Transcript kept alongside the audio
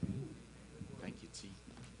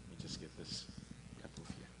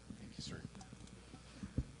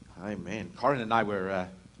Amen. Corin and I were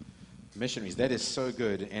missionaries. That is so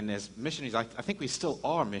good. And as missionaries, I think we still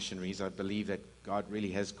are missionaries. I believe that God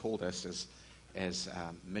really has called us as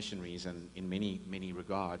missionaries and in many, many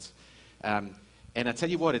regards. And I tell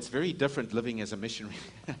you what, it's very different living as a missionary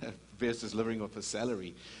versus living off a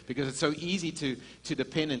salary, because it's so easy to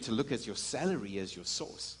depend and to look at your salary as your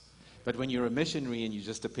source. But when you're a missionary and you're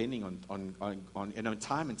just depending on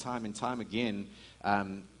time and time again,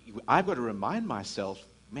 I've got to remind myself,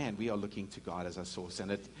 man, we are looking to God as our source,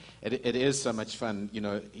 and it is so much fun.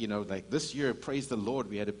 Like this year, praise the Lord,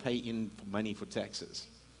 we had to pay in money for taxes.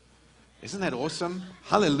 Isn't that awesome?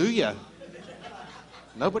 Hallelujah.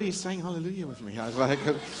 Nobody's saying hallelujah with me. I was like,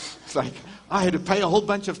 it's like I had to pay a whole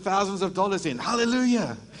bunch of thousands of dollars in.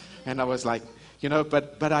 Hallelujah. And I was like,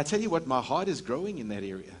 but I tell you what, my heart is growing in that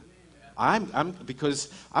area. Because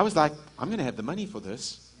I was like, I'm going to have the money for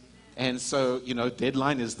this. And so,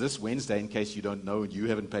 deadline is this Wednesday, in case you don't know and you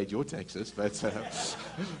haven't paid your taxes. But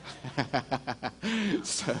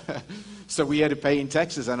so we had to pay in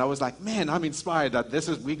taxes, and I was like, man, I'm inspired that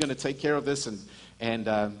we're going to take care of this.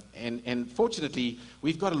 And fortunately,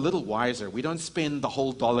 we've got a little wiser. We don't spend the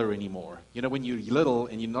whole dollar anymore. When you're little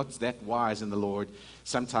and you're not that wise in the Lord,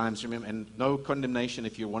 sometimes, remember, and no condemnation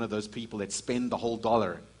if you're one of those people that spend the whole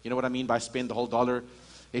dollar. You know what I mean by spend the whole dollar?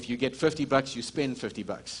 If you get $50, you spend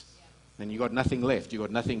 $50. Then you got nothing left. You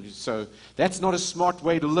got nothing. So that's not a smart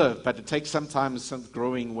way to live, but it takes sometimes some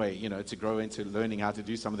growing way, to grow into learning how to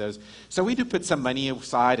do some of those. So we do put some money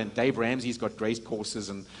aside, and Dave Ramsey's got grace courses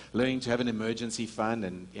and learning to have an emergency fund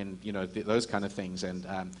and those kind of things. And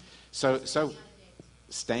so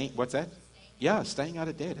staying, what's that? Yeah, staying out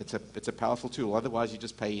of debt. It's a powerful tool. Otherwise, you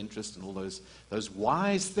just pay interest and all those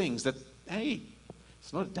wise things that, hey,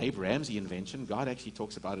 it's not a Dave Ramsey invention. God actually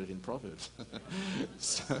talks about it in Proverbs.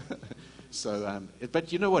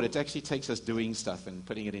 But you know what? It actually takes us doing stuff and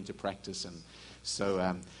putting it into practice. And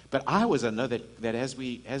so, but I always know that as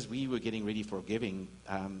we were getting ready for giving,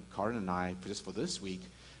 Corin and I, just for this week,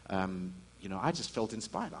 I just felt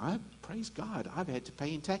inspired. Praise God, I've had to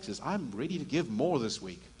pay in taxes. I'm ready to give more this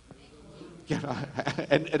week.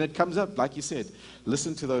 And it comes up, like you said,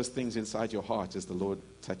 listen to those things inside your heart as the Lord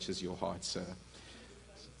touches your heart. So.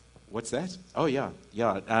 What's that? Oh, yeah.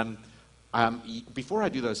 Before I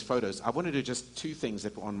do those photos, I wanted to do just two things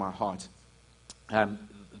that were on my heart.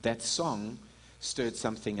 That song stirred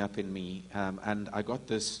something up in me, and I got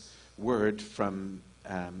this word from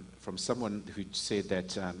someone who said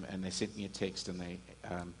that, and they sent me a text, and they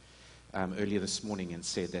earlier this morning and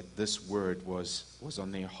said that this word was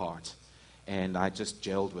on their heart, and I just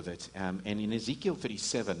gelled with it. And in Ezekiel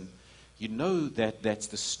 37, you know that's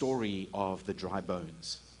the story of the dry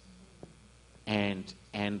bones. And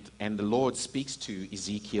the Lord speaks to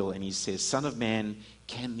Ezekiel, and he says, Son of man,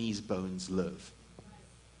 can these bones live?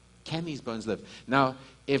 Can these bones live? Now,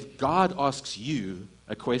 if God asks you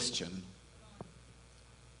a question,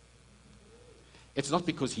 it's not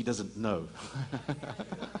because he doesn't know.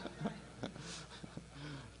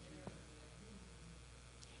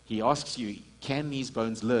 He asks you, can these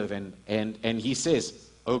bones live? And he says,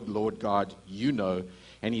 oh, Lord God, you know.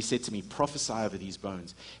 And he said to me, prophesy over these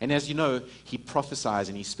bones. And as you know, he prophesies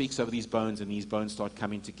and he speaks over these bones, and these bones start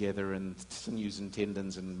coming together, and sinews and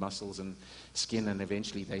tendons and muscles and skin, and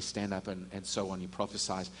eventually they stand up and so on. He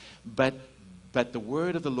prophesies. But the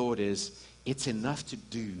word of the Lord is, it's enough to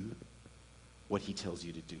do what he tells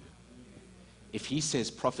you to do. If he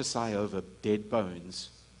says prophesy over dead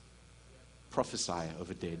bones, prophesy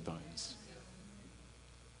over dead bones.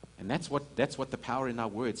 And that's what the power in our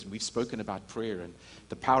words. And we've spoken about prayer and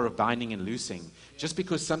the power of binding and loosing. Just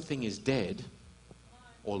because something is dead,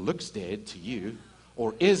 or looks dead to you,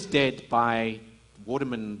 or is dead by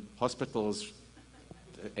Waterman Hospital's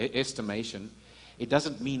estimation, it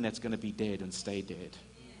doesn't mean that's going to be dead and stay dead.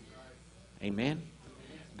 Amen?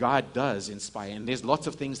 God does inspire. And there's lots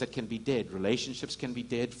of things that can be dead. Relationships can be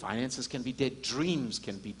dead. Finances can be dead. Dreams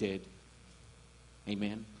can be dead.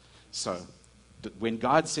 Amen? So, when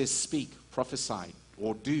God says speak, prophesy,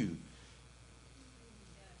 or do,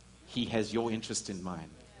 he has your interest in mind.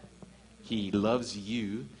 He loves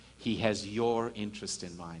you. He has your interest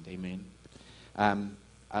in mind. Amen.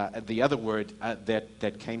 The other word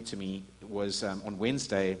that came to me was on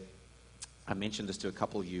Wednesday. I mentioned this to a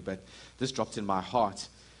couple of you, but this dropped in my heart.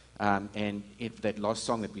 And that last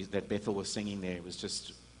song that Bethel was singing there was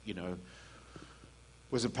just,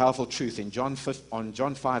 was a powerful truth. On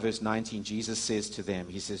John 5, verse 19, Jesus says to them,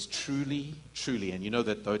 he says, truly, truly, and you know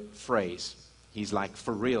that phrase, he's like,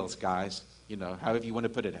 for reals, guys, however you want to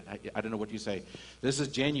put it. I don't know what you say. This is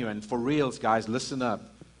genuine. For reals, guys, listen up.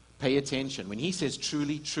 Pay attention. When he says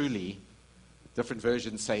truly, truly, Different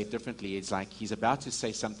versions say it differently. It's like he's about to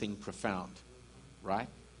say something profound, right?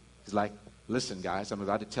 He's like, listen, guys, I'm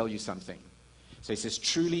about to tell you something. So he says,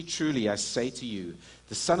 truly, truly, I say to you,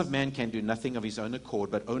 the Son of Man can do nothing of his own accord,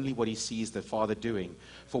 but only what he sees the Father doing.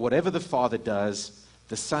 For whatever the Father does,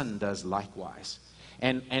 the Son does likewise.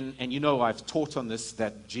 And you know, I've taught on this,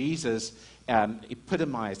 that Jesus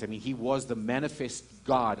epitomized, he was the manifest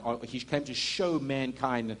God. He came to show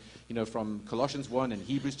mankind, from Colossians 1 and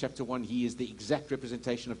Hebrews chapter 1, he is the exact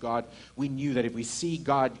representation of God. We knew that if we see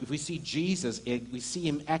God, if we see Jesus, we see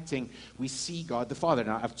him acting, we see God the Father.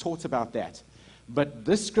 Now, I've taught about that. But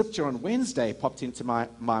this scripture on Wednesday popped into my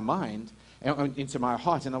mind, into my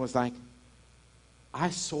heart, and I was like, I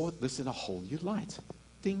saw this in a whole new light.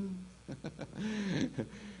 Ding.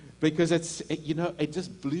 Because it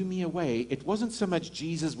just blew me away. It wasn't so much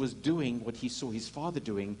Jesus was doing what he saw his Father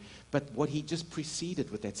doing, but what he just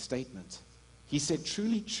preceded with that statement. He said,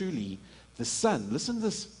 truly, truly, the Son, listen to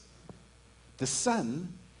this, the Son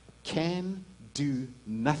can do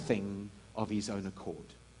nothing of his own accord.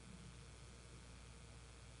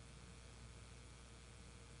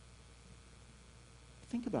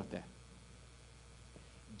 Think about that.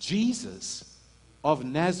 Jesus of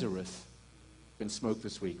Nazareth, been smoked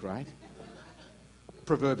this week, right?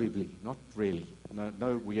 Proverbially, not really.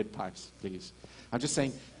 No weird pipes, please. I'm just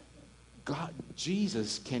saying, God,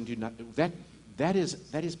 Jesus can do nothing. That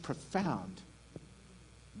is profound.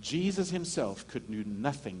 Jesus himself could do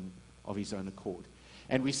nothing of his own accord.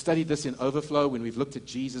 And we studied this in Overflow when we've looked at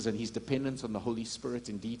Jesus and his dependence on the Holy Spirit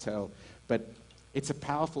in detail. But it's a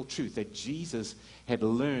powerful truth that Jesus had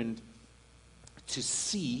learned to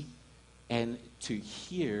see and to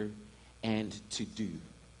hear and to do.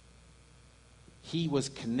 He was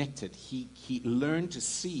connected. He learned to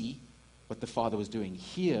see what the Father was doing,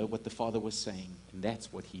 hear what the Father was saying, and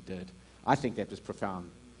that's what he did. I think that was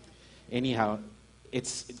profound. Anyhow,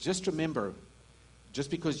 it's just remember,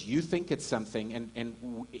 just because you think it's something,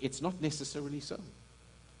 and it's not necessarily so.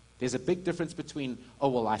 There's a big difference between, oh,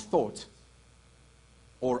 well, I thought,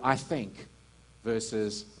 or I think,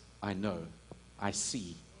 versus I know, I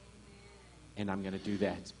see, and I'm going to do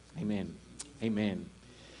that. Amen. Amen.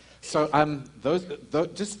 So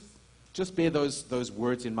just bear those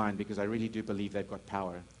words in mind, because I really do believe they've got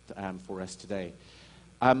power for us today.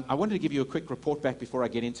 I wanted to give you a quick report back before I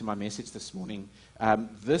get into my message this morning.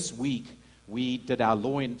 This week, we did our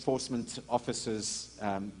law enforcement officers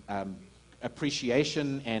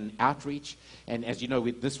appreciation and outreach. And as you know,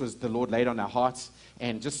 this was the Lord laid on our hearts.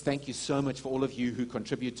 And just thank you so much for all of you who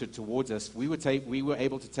contributed towards us. We were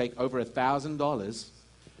able to take over $1,000.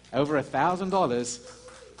 Over $1,000,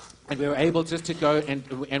 and we were able just to go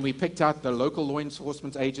and we picked out the local law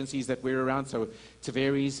enforcement agencies that we're around. So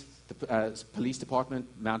Tavares, the police department,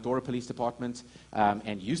 Mount Dora Police Department,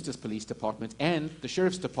 and Eustis Police Department, and the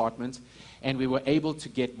Sheriff's Department. And we were able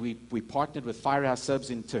to we partnered with Firehouse Subs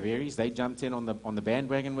in Tavares. They jumped in on the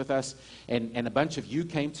bandwagon with us, and a bunch of you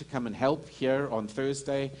came to come and help here on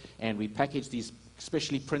Thursday. And we packaged these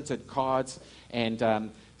specially printed cards,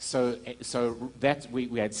 and So that we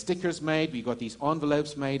had stickers made, we got these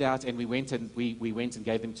envelopes made out, and we went and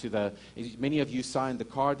gave them to many of you signed the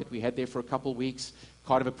card that we had there for a couple of weeks,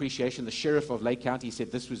 card of appreciation. The sheriff of Lake County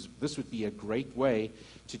said this would be a great way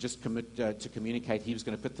to just to communicate. He was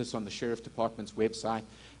going to put this on the sheriff department's website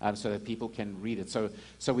so that people can read it.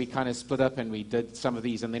 So we kind of split up and we did some of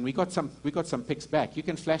these, and then we got some pics back. You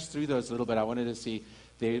can flash through those a little bit. I wanted to see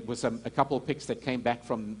there was a couple of pics that came back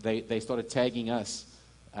from they started tagging us.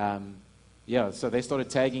 So they started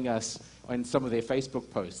tagging us on some of their Facebook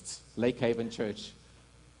posts, Lake Haven Church.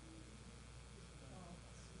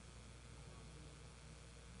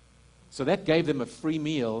 So that gave them a free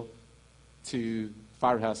meal to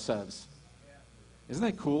Firehouse Subs. Isn't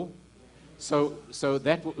that cool? So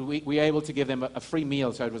that we were able to give them a free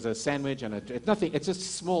meal. So it was a sandwich and it's just a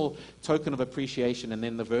small token of appreciation. And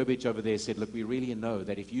then the verbiage over there said, look, we really know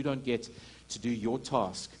that if you don't get to do your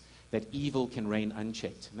task, that evil can reign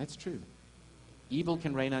unchecked. And that's true. Evil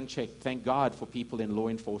can reign unchecked. Thank God for people in law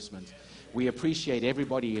enforcement. We appreciate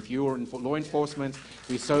everybody. If you're in law enforcement,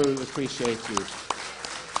 we so appreciate you.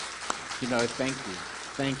 Thank you.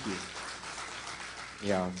 Thank you.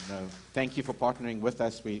 Yeah, no. Thank you for partnering with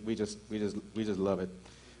us. We just love it.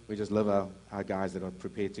 We just love our guys that are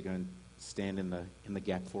prepared to go and stand in the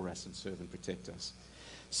gap for us and serve and protect us.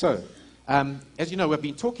 So, as you know, we've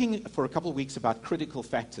been talking for a couple of weeks about critical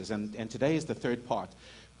factors, and today is the third part.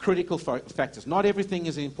 critical factors. Not everything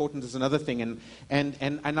is important as another thing.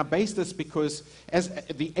 And I base this because as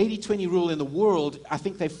the 80-20 rule in the world, I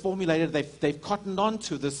think they've formulated, they've cottoned on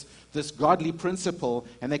to this godly principle,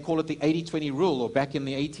 and they call it the 80-20 rule, or back in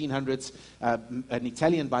the 1800s, an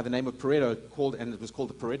Italian by the name of Pareto it was called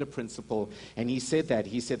the Pareto principle, and he said that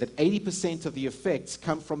 80% of the effects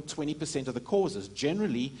come from 20% of the causes.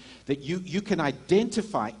 Generally, that you can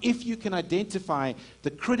identify, if you can identify the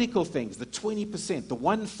critical things, the 20%, the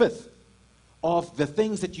 1/5 of the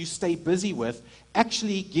things that you stay busy with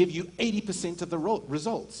actually give you 80% of the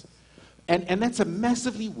results. And that's a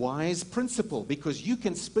massively wise principle, because you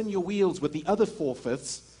can spin your wheels with the other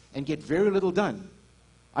 4/5 and get very little done.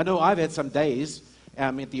 I know I've had some days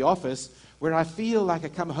at the office where I feel like I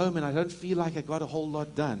come home and I don't feel like I got a whole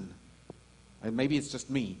lot done. And maybe it's just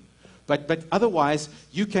me. But otherwise,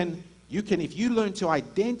 you can, if you learn to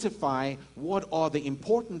identify what are the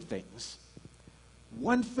important things,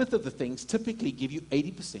 1/5 of the things typically give you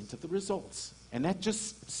 80% of the results. And that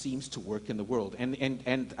just seems to work in the world. And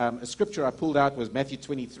a scripture I pulled out was Matthew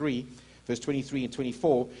 23, verse 23 and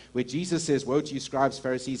 24, where Jesus says, "Woe to you, scribes,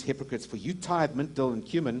 Pharisees, hypocrites, for you tithe mint, dill, and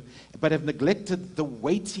cumin, but have neglected the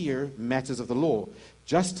weightier matters of the law,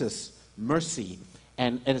 justice, mercy,"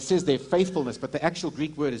 and it says there faithfulness, but the actual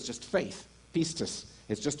Greek word is just faith, pistis.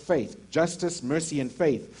 It's just faith, justice, mercy, and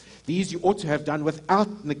faith. These you ought to have done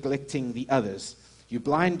without neglecting the others. You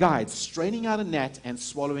blind guides, straining out a gnat and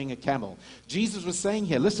swallowing a camel. Jesus was saying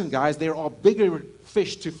here, listen guys, there are bigger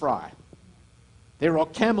fish to fry. There are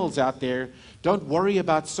camels out there. Don't worry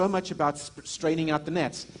so much about straining out the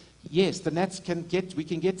gnats. Yes, the gnats we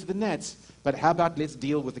can get to the gnats, but how about let's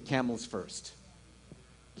deal with the camels first?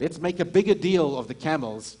 Let's make a bigger deal of the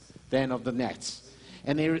camels than of the gnats.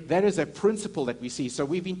 And that is a principle that we see. So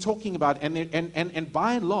we've been talking about, and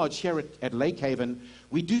by and large here at Lake Haven,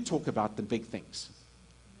 we do talk about the big things.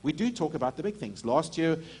 We do talk about the big things. Last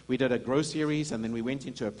year, we did a grow series, and then we went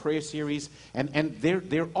into a prayer series. And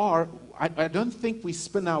there are, I don't think we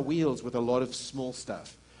spin our wheels with a lot of small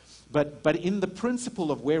stuff. But in the principle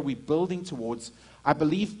of where we're building towards, I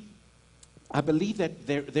believe that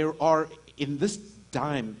there are, in this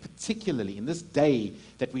time, particularly in this day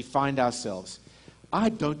that we find ourselves, I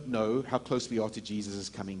don't know how close we are to Jesus'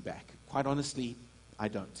 coming back. Quite honestly, I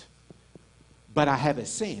don't. But I have a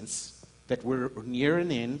sense that we're near an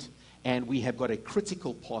end, and we have got a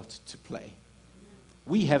critical part to play.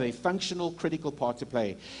 We have a functional, critical part to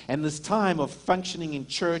play. And this time of functioning in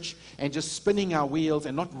church and just spinning our wheels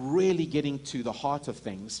and not really getting to the heart of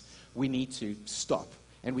things, we need to stop.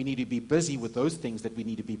 And we need to be busy with those things that we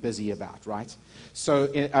need to be busy about, right? So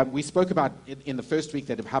we spoke about in the first week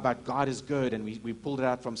how about God is good, and we pulled it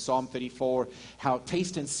out from Psalm 34, how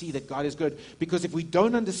taste and see that God is good. Because if we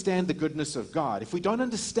don't understand the goodness of God, if we don't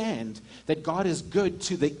understand that God is good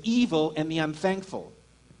to the evil and the unthankful,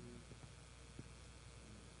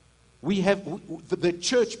 the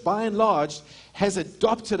church, by and large, has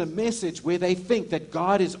adopted a message where they think that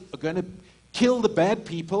God is going to kill the bad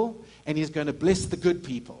people and He's going to bless the good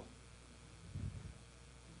people.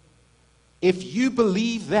 If you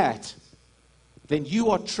believe that, then you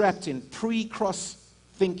are trapped in pre-cross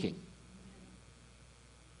thinking.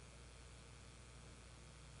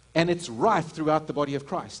 And it's rife throughout the body of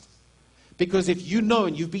Christ. Because if you know,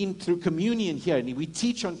 and you've been through communion here, and we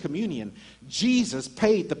teach on communion, Jesus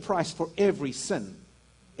paid the price for every sin.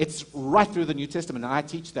 It's right through the New Testament, and I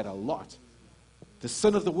teach that a lot. The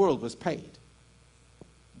sin of the world was paid.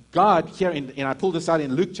 God here, and I pulled this out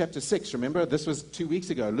in Luke chapter 6, remember? This was 2 weeks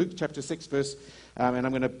ago. Luke chapter 6, and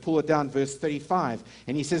I'm going to pull it down, verse 35.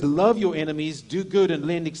 And he says, "Love your enemies, do good and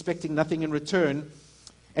lend, expecting nothing in return,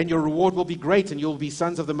 and your reward will be great, and you'll be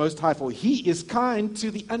sons of the Most High. For He is kind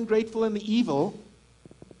to the ungrateful and the evil.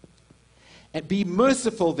 And be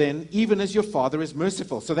merciful then, even as your Father is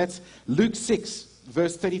merciful." So that's Luke 6,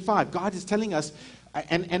 verse 35. God is telling us,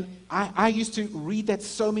 and I used to read that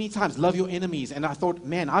so many times, love your enemies. And I thought,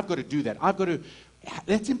 man, I've got to do that.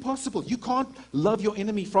 That's impossible. You can't love your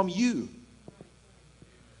enemy from you.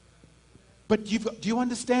 But do you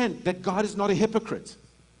understand that God is not a hypocrite?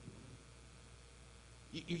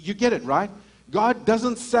 You get it, right? God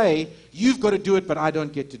doesn't say, you've got to do it, but I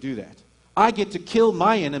don't get to do that. I get to kill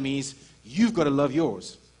my enemies. You've got to love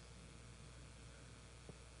yours.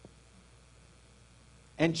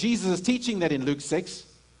 And Jesus is teaching that in Luke 6.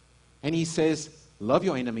 And he says, love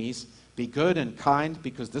your enemies, be good and kind,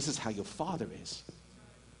 because this is how your Father is.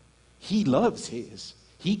 He loves his.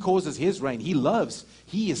 He causes his reign. He loves.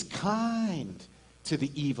 He is kind to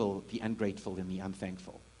the evil, the ungrateful, and the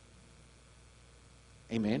unthankful.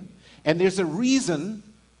 Amen. And there's a reason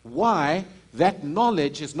why that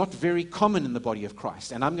knowledge is not very common in the body of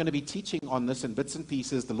Christ. And I'm going to be teaching on this in bits and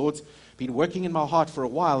pieces. The Lord's been working in my heart for a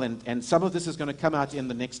while, and some of this is going to come out in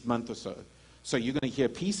the next month or so. So you're going to hear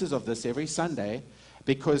pieces of this every Sunday,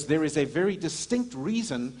 because there is a very distinct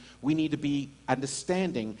reason we need to be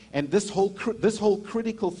understanding. And this whole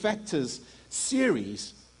critical factors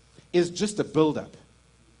series is just a build-up.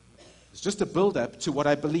 It's just a build-up to what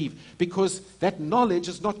I believe, because that knowledge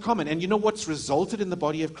is not common. And you know what's resulted in the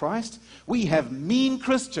body of Christ? We have mean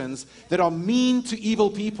Christians that are mean to evil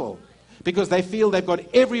people, because they feel they've got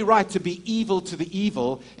every right to be evil to the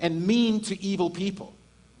evil and mean to evil people.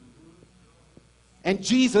 And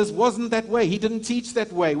Jesus wasn't that way. He didn't teach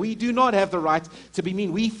that way. We do not have the right to be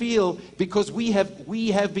mean. We feel, because we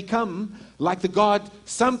have become like the God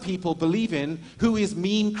some people believe in, who is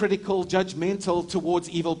mean, critical, judgmental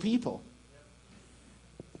towards evil people.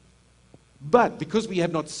 But because we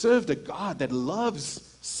have not served a God that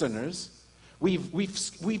loves sinners,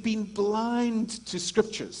 we've been blind to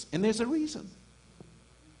scriptures. And there's a reason.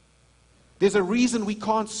 There's a reason we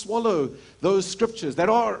can't swallow those scriptures that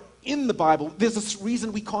are in the Bible. There's a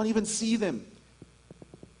reason we can't even see them.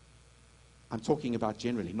 I'm talking about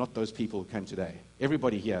generally, not those people who came today.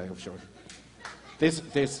 Everybody here, I'm sure.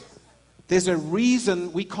 There's a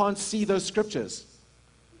reason we can't see those scriptures.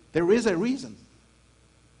 There is a reason.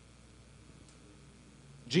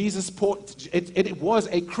 Jesus it was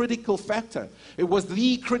a critical factor. It was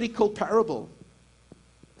the critical parable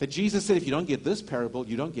that Jesus said, if you don't get this parable,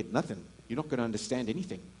 you don't get nothing. You're not going to understand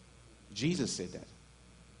anything. Jesus said that.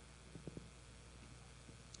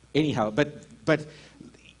 Anyhow, but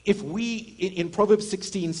if we, in Proverbs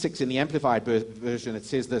 16:6, in the Amplified version, it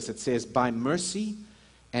says this. It says, by mercy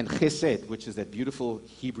and chesed, which is that beautiful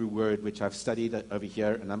Hebrew word which I've studied over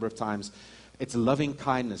here a number of times. It's loving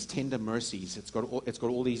kindness, tender mercies. It's got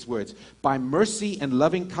all these words. By mercy and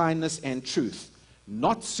loving kindness and truth,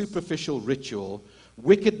 not superficial ritual,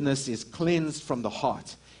 wickedness is cleansed from the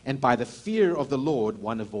heart, and by the fear of the Lord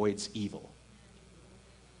one avoids evil.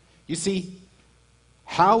 You see,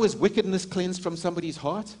 how is wickedness cleansed from somebody's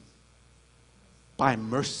heart? By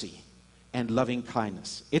mercy and loving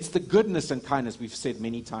kindness. It's the goodness and kindness, we've said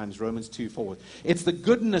many times, Romans 2:4. It's the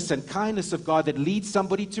goodness and kindness of God that leads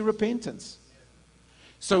somebody to repentance.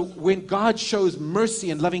 So when God shows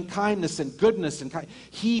mercy and loving kindness and goodness,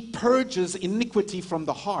 He purges iniquity from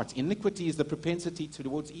the heart. Iniquity is the propensity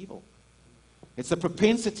towards evil. It's the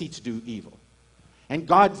propensity to do evil. And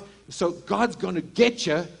God's going to get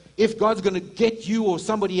you. If God's going to get you or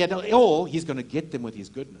somebody at all, He's going to get them with His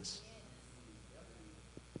goodness.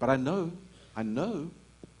 But I know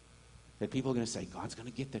that people are going to say, God's going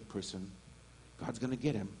to get that person. God's going to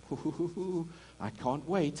get him. I can't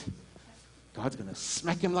wait. God's going to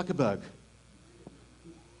smack him like a bug.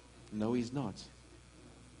 No, He's not.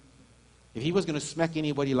 If He was going to smack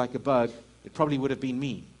anybody like a bug, it probably would have been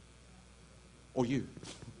me. Or you.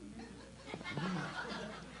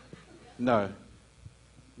 No,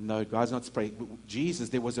 God's not spraying. Jesus,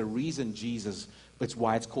 there was a reason it's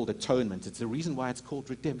why it's called atonement. It's the reason why it's called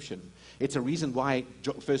redemption. It's a reason why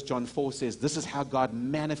 1 John 4 says this is how God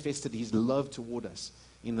manifested His love toward us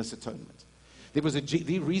in this atonement. There was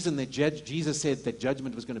the reason that Jesus said that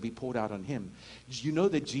judgment was going to be poured out on Him. Did you know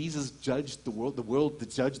that Jesus judged the world?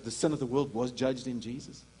 The sin of the world was judged in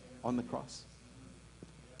Jesus on the cross.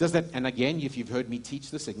 Does that, and again, if you've heard me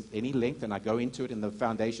teach this in any length, and I go into it in the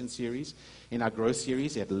Foundation series, in our Growth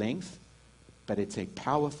series at length, but it's a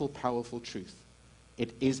powerful, powerful truth.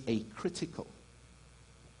 It is a critical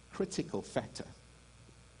factor.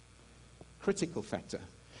 Critical factor.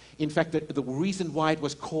 In fact, the reason why it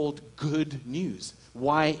was called good news,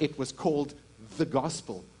 why it was called the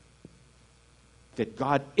gospel, that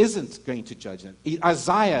God isn't going to judge them.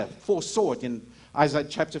 Isaiah foresaw it in Isaiah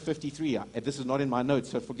chapter 53. This is not in my notes,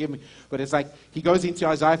 so forgive me. But it's like he goes into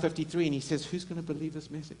Isaiah 53 and he says, who's going to believe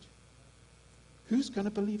this message? Who's going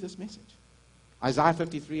to believe this message? Isaiah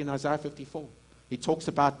 53 and Isaiah 54. He talks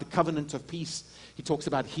about the covenant of peace. He talks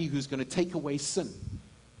about He who's going to take away sin.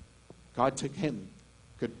 God took Him.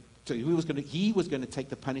 He was going to take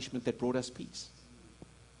the punishment that brought us peace.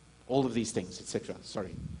 All of these things, etc.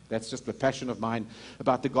 Sorry. That's just the passion of mine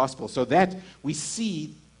about the gospel. So that we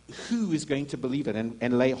see who is going to believe it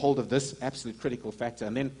and lay hold of this absolute critical factor.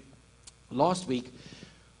 And then last week,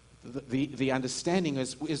 the understanding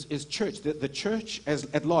is church. The church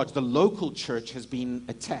at large, the local church has been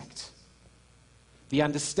attacked. The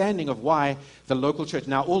understanding of why the local church.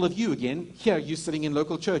 Now, all of you, again, here, you sitting in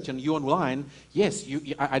local church and you online, yes,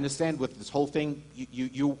 I understand with this whole thing,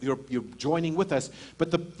 you're joining with us. But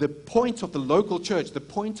the point of the local church, the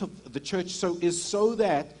point of the church is so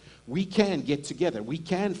that we can get together. We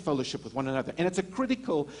can fellowship with one another. And it's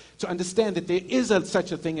critical to understand that there is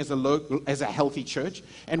such a thing as a healthy church,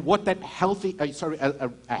 and what that healthy,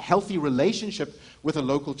 a healthy relationship with a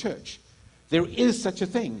local church. There is such a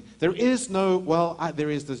thing. There is no, there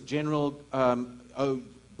is this general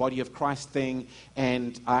body of Christ thing,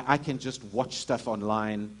 and I can just watch stuff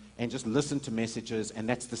online and just listen to messages, and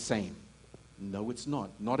that's the same. No, it's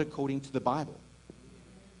not. Not according to the Bible.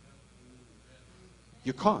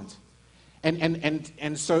 You can't.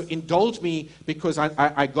 And so indulge me, because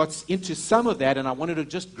I got into some of that, and I wanted to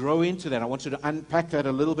just grow into that. I wanted to unpack that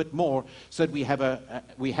a little bit more, so that we have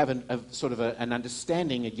a sort of an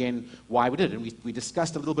understanding again why we did it. And we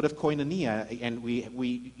discussed a little bit of koinonia, and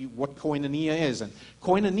what koinonia is. And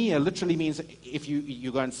koinonia literally means, if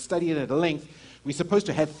you go and study it at length, we're supposed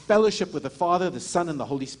to have fellowship with the Father, the Son, and the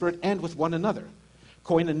Holy Spirit, and with one another.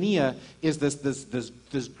 Koinonia is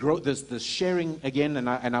this sharing again,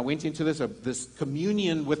 and I went into this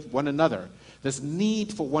communion with one another, this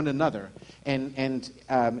need for one another, and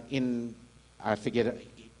in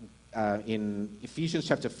Ephesians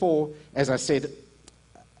chapter 4, as I said,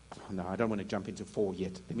 no, I don't want to jump into 4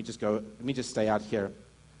 yet. Let me just stay out here.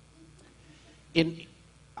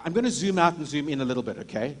 I'm going to zoom out and zoom in a little bit,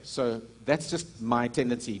 okay? So that's just my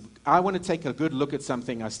tendency. I want to take a good look at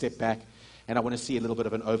something, I step back, and I want to see a little bit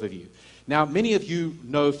of an overview. Now, many of you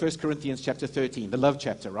know 1 Corinthians chapter 13, the love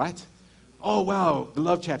chapter, right? Oh, wow, the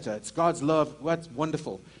love chapter. It's God's love. What's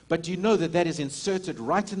wonderful. But do you know that is inserted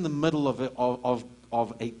right in the middle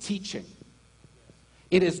of a teaching?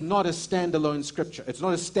 It is not a standalone scripture. It's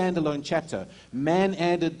not a standalone chapter. Man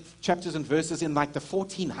added chapters and verses in like the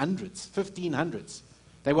 1400s, 1500s.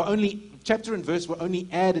 Chapter and verse were only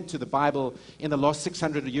added to the Bible in the last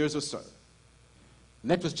 600 years or so. And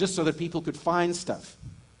that was just so that people could find stuff.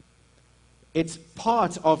 It's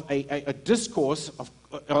part of a discourse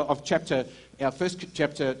of chapter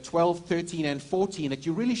 12, 13, and 14 that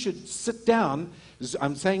you really should sit down.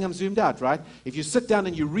 I'm saying I'm zoomed out, right? If you sit down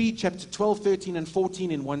and you read chapter 12, 13, and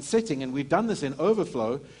 14 in one sitting, and we've done this in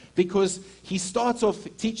Overflow, because he starts off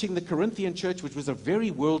teaching the Corinthian church, which was a very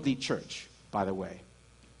worldly church, by the way.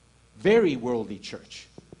 Very worldly church.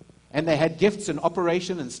 And they had gifts in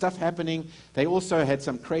operation and stuff happening. They also had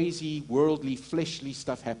some crazy, worldly, fleshly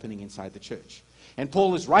stuff happening inside the church. And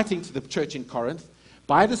Paul is writing to the church in Corinth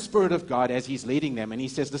by the Spirit of God as he's leading them. And he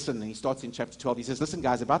says, listen, and he starts in chapter 12. He says, listen,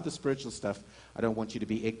 guys, about the spiritual stuff, I don't want you to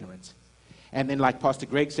be ignorant. And then, like Pastor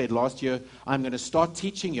Greg said last year, I'm going to start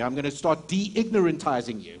teaching you. I'm going to start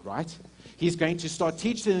de-ignorantizing you, right? He's going to start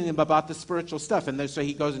teaching them about the spiritual stuff. And so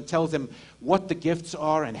he goes and tells them what the gifts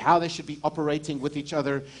are and how they should be operating with each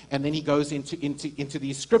other. And then he goes into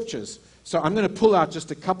these scriptures. So I'm going to pull out just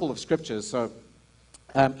a couple of scriptures. So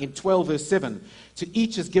in 12 verse 7, to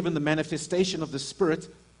each is given the manifestation of the Spirit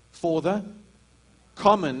for the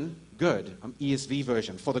common good. ESV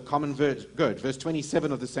version, for the common good. Verse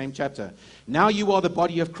 27 of the same chapter. Now you are the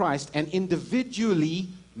body of Christ and individually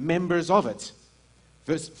members of it.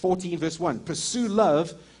 Verse 14, verse 1. Pursue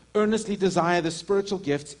love, earnestly desire the spiritual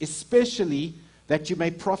gifts, especially that you may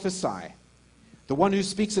prophesy. The one who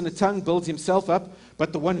speaks in a tongue builds himself up,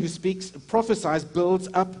 but the one who prophesies builds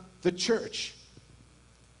up the church.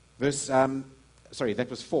 That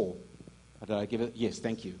was 4. Did I give it? Yes,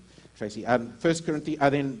 thank you, Tracy. 1 Corinthians,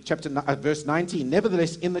 then verse 19.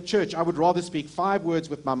 Nevertheless, in the church, I would rather speak 5 words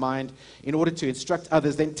with my mind in order to instruct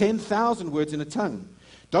others than 10,000 words in a tongue.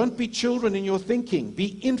 Don't be children in your thinking.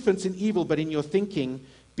 Be infants in evil, but in your thinking,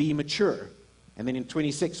 be mature. And then in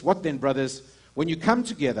 26, what then, brothers? When you come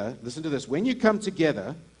together, listen to this. When you come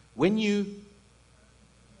together,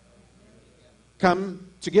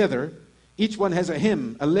 each one has a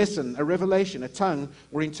hymn, a lesson, a revelation, a tongue,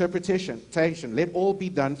 or interpretation. Let all be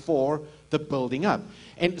done for the building up.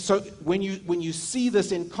 And so when you see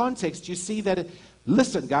this in context, you see that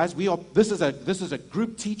listen, guys, this is a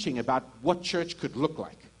group teaching about what church could look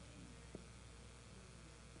like.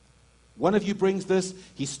 One of you brings this.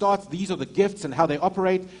 He starts, these are the gifts and how they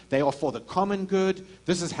operate. They are for the common good.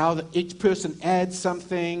 This is how each person adds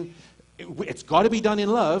something. It's got to be done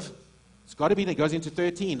in love. It's got to be. It goes into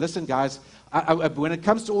 13. Listen, guys, when it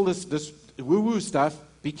comes to all this woo-woo stuff,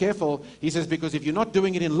 be careful. He says, because if you're not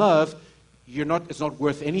doing it in love, it's not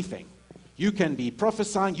worth anything. You can be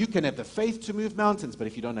prophesying, you can have the faith to move mountains, but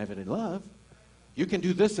if you don't have it in love, you can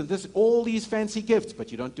do this and this, all these fancy gifts,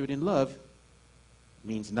 but you don't do it in love, it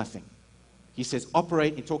means nothing. He says,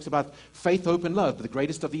 operate, he talks about faith, hope, and love, but the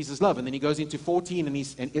greatest of these is love. And then he goes into 14,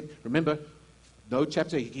 remember, no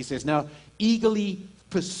chapter, he says, now, eagerly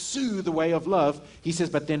pursue the way of love. He says,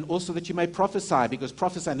 but then also that you may prophesy, because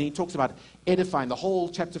prophesy, and then he talks about edifying. The whole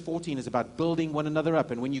chapter 14 is about building one another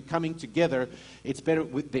up. And when you're coming together, it's better.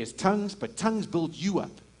 There's tongues, but tongues build you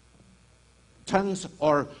up. Tongues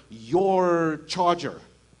are your charger.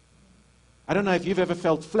 I don't know if you've ever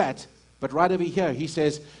felt flat, but right over here, he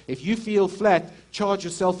says, if you feel flat, charge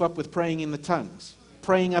yourself up with praying in the tongues,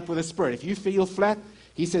 praying up with the Spirit. If you feel flat,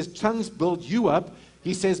 he says, tongues build you up.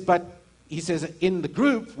 He says, in the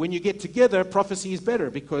group, when you get together, prophecy is better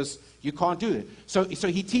because you can't do it. So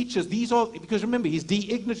he teaches these all, because remember, he's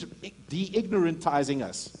de-ignorantizing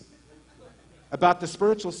us about the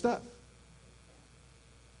spiritual stuff.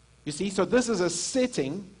 You see, so this is a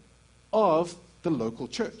setting of the local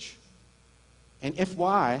church. And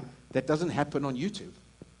FYI, that doesn't happen on YouTube.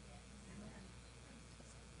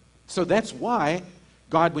 So that's why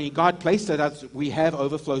when God placed it as we have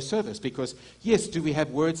overflow service, because yes, do we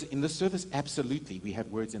have words in this service? Absolutely, we have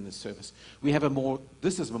words in this service.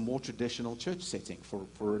 This is a more traditional church setting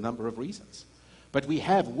for a number of reasons. But we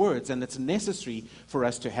have words, and it's necessary for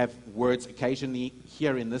us to have words occasionally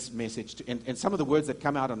here in this message. And some of the words that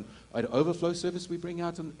come out on overflow service, we bring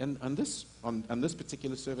out on this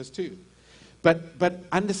particular service too. But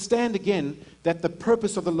understand again that the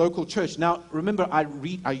purpose of the local church. Now, remember,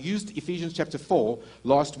 I used Ephesians chapter 4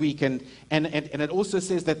 last week, and it also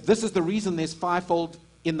says that this is the reason there's fivefold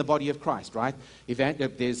in the body of Christ, right?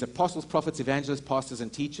 There's apostles, prophets, evangelists, pastors,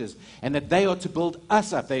 and teachers, and that they are to build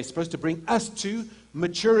us up. They're supposed to bring us to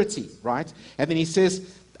maturity, right? And then he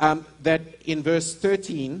says that in verse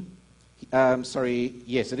 13,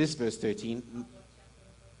 it is verse 13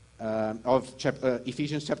 of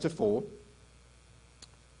Ephesians chapter 4.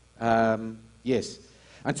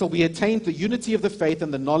 Until we attained the unity of the faith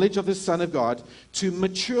and the knowledge of the Son of God, to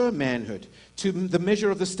mature manhood, to the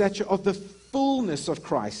measure of the stature of the fullness of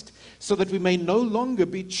Christ, so that we may no longer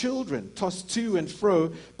be children, tossed to and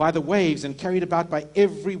fro by the waves and carried about by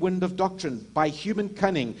every wind of doctrine, by human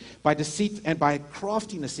cunning, by deceit, and by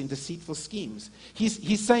craftiness in deceitful schemes.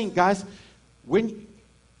 He's saying, guys, when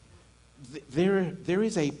there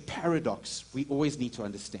is a paradox we always need to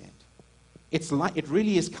understand. It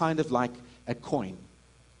really is kind of like a coin.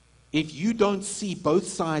 If you don't see both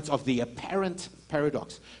sides of the apparent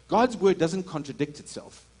paradox, God's word doesn't contradict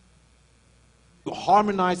itself. You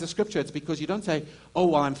harmonize the scripture, it's because you don't say, oh,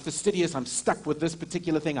 well, I'm fastidious, I'm stuck with this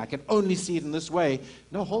particular thing, I can only see it in this way.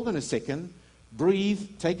 No, hold on a second. Breathe,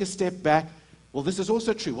 take a step back. Well, this is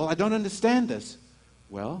also true. Well, I don't understand this.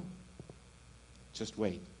 Well, just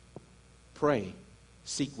wait. Pray.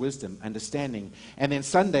 Seek wisdom, understanding. And then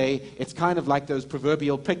Sunday, it's kind of like those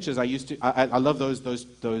proverbial pictures I love those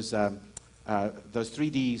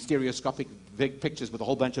 3D stereoscopic pictures with a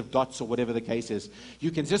whole bunch of dots or whatever the case is. You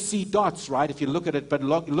can just see dots, right, if you look at it, but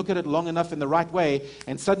look at it long enough in the right way,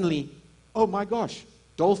 and suddenly, oh my gosh,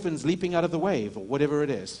 dolphins leaping out of the wave, or whatever it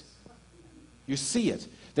is. You see it.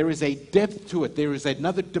 There is a depth to it. There is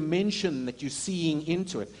another dimension that you're seeing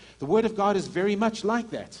into it. The Word of God is very much like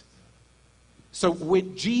that. So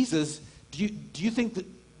with Jesus, do you think that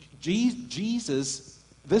Jesus,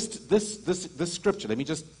 this scripture,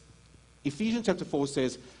 Ephesians chapter 4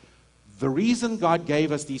 says, the reason God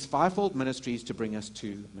gave us these fivefold ministries to bring us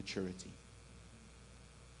to maturity.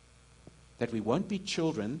 That we won't be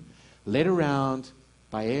children led around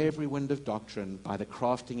by every wind of doctrine, by the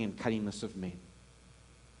crafting and cunningness of men.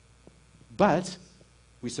 But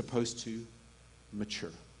we're supposed to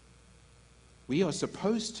mature. We are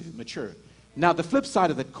supposed to mature. Now, the flip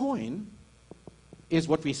side of the coin is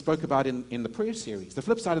what we spoke about in the prayer series. The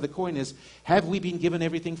flip side of the coin is, have we been given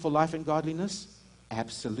everything for life and godliness?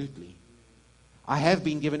 Absolutely. I have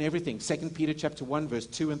been given everything. 2 Peter chapter 1, verse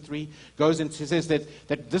 2 and 3 goes and says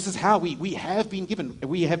that this is how we have been given.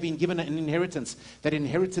 We have been given an inheritance. That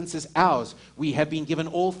inheritance is ours. We have been given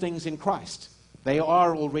all things in Christ. They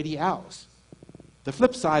are already ours. The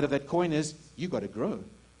flip side of that coin is, you've got to grow.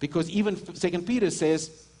 Because even 2 Peter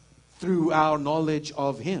says, through our knowledge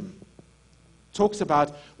of Him. Talks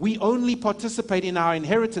about we only participate in our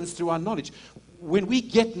inheritance through our knowledge. When we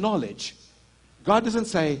get knowledge, God doesn't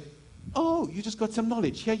say, oh, you just got some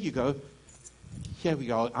knowledge. Here you go. Here we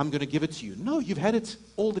go. I'm going to give it to you. No, you've had it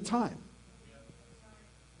all the time.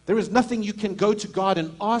 There is nothing you can go to God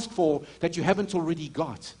and ask for that you haven't already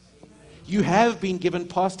got. You have been given,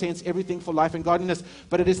 past tense, everything for life and godliness,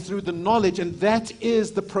 but it is through the knowledge, and that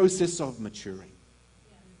is the process of maturing.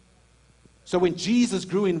 So when Jesus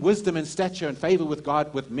grew in wisdom and stature and favor with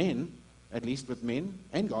God, with men, at least with men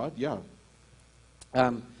and God,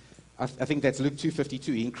 I think that's Luke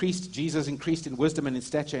 2:52. Jesus increased in wisdom and in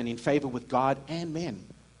stature and in favor with God and men.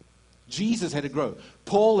 Jesus had to grow.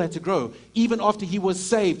 Paul had to grow. Even after he was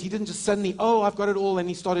saved, he didn't just suddenly, oh, I've got it all, and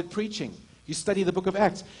he started preaching. You study the book of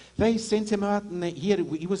Acts. They sent him out, and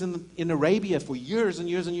he was in Arabia for years and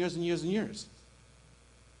years and years and years and years.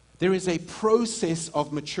 There is a process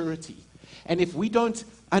of maturity. And if we don't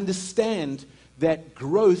understand that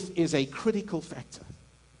growth is a critical factor,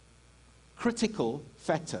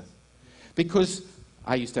 because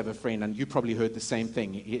I used to have a friend, and you probably heard the same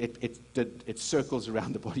thing. It circles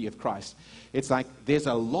around the body of Christ. It's like there's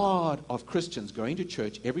a lot of Christians going to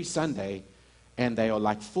church every Sunday, and they are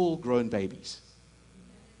like full-grown babies.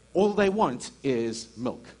 All they want is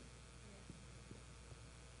milk.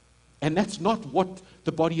 And that's not what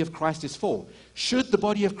the body of Christ is for. Should the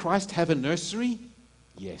body of Christ have a nursery?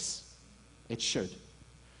 Yes, it should.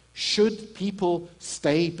 Should people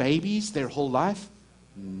stay babies their whole life?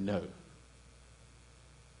 No.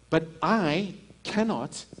 But I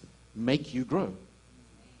cannot make you grow.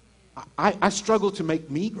 I struggle to make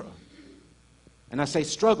me grow. And I say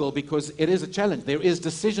struggle because it is a challenge. There is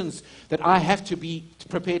decisions that I have to be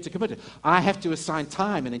prepared to commit to. I have to assign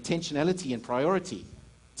time and intentionality and priority.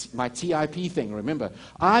 My TIP thing, remember.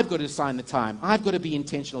 I've got to assign the time. I've got to be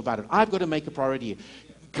intentional about it. I've got to make a priority.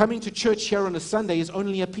 Coming to church here on a Sunday is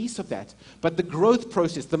only a piece of that. But the growth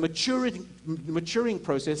process, the maturing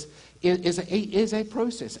process is a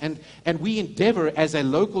process. And we endeavor as a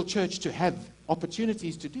local church to have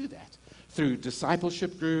opportunities to do that through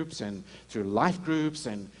discipleship groups and through life groups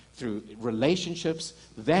and through relationships.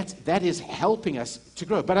 That is helping us to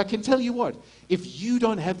grow. But I can tell you what, if you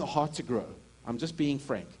don't have the heart to grow, I'm just being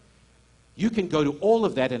frank, you can go to all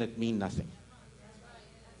of that and it mean nothing.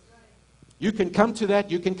 You can come to that,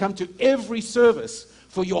 you can come to every service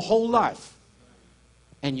for your whole life,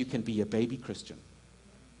 and you can be a baby Christian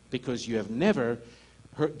because you have never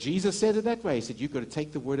heard. Jesus said it that way. He said, you've got to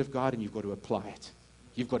take the Word of God and you've got to apply it.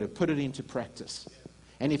 You've got to put it into practice.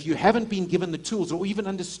 And if you haven't been given the tools or even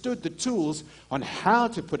understood the tools on how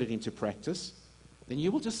to put it into practice, then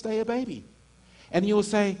you will just stay a baby. And you'll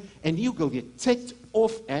say, and you will get ticked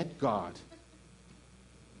off at God.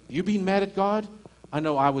 You been mad at God? I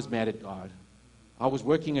know I was mad at God. I was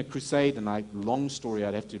working a crusade, and long story,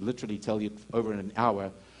 I'd have to literally tell you over in an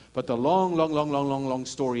hour. But the long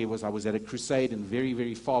story was I was at a crusade in very,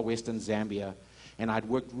 very far western Zambia, and I'd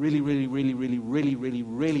worked really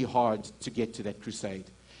hard to get to that crusade.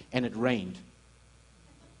 And it rained.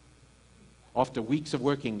 After weeks of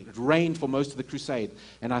working, it rained for most of the crusade.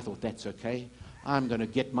 And I thought, that's okay. I'm going to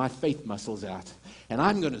get my faith muscles out, and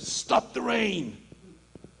I'm going to stop the rain.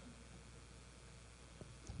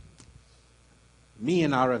 Me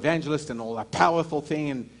and our evangelist and all that powerful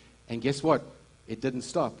thing, and guess what? It didn't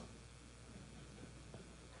stop.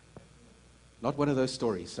 Not one of those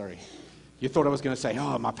stories, sorry. You thought I was going to say,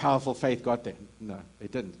 oh, my powerful faith got there. No,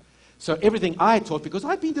 it didn't. So everything I taught, because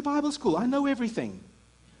I've been to Bible school, I know everything.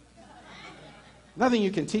 Nothing you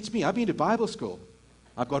can teach me. I've been to Bible school.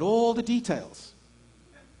 I've got all the details.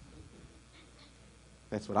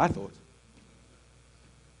 That's what I thought.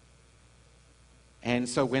 And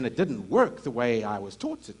so when it didn't work the way I was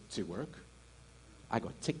taught it to work, I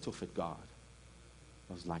got ticked off at God.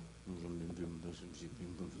 I was like,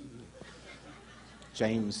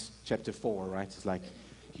 James chapter 4, right? It's like,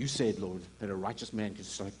 you said, Lord, that a righteous man can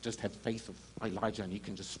just have faith of Elijah and he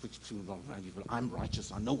can just switch to, I'm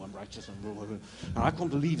righteous, I know I'm righteous, and I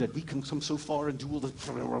can't believe that we can come so far and do all the...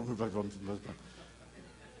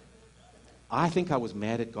 I think I was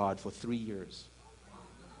mad at God for 3 years.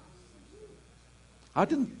 I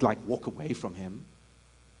didn't walk away from him,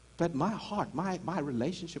 but my heart, my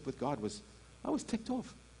relationship with God I was ticked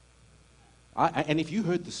off. And if you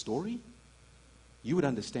heard the story, you would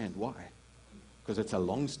understand why. Because it's a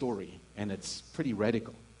long story and it's pretty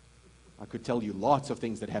radical. I could tell you lots of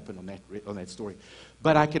things that happened on that story.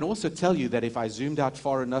 But I can also tell you that if I zoomed out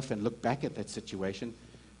far enough and looked back at that situation,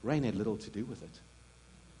 rain had little to do with it.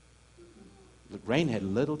 Rain had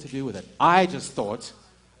little to do with it. I just thought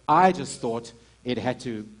it had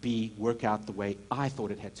to work out the way I thought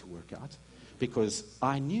it had to work out because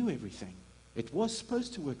I knew everything. It was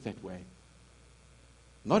supposed to work that way.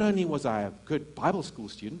 Not only was I a good Bible school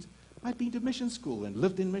student, I'd been to mission school and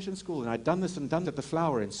lived in mission school, and I'd done this and done that at the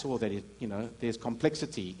Flower and saw that there's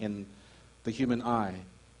complexity in the human eye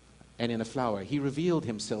and in a flower. He revealed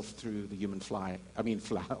himself through the human flower.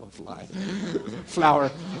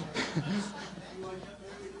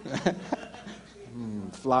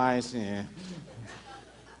 Flies, yeah.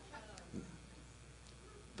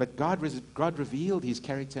 But God revealed his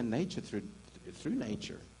character and nature through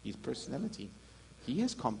nature, his personality. He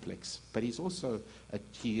is complex, but he's also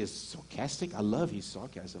he is sarcastic. I love his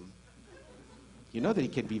sarcasm. You know that he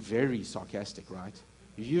can be very sarcastic, right?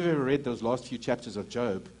 If you've ever read those last few chapters of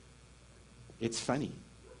Job, it's funny.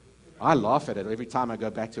 I laugh at it every time I go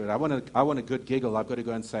back to it. I want a good giggle. I've got to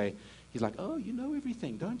go and say, he's like, oh, you know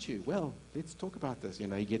everything, don't you? Well, let's talk about this. You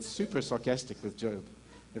know, he gets super sarcastic with Job.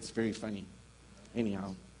 It's very funny.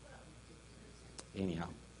 Anyhow.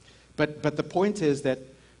 But the point is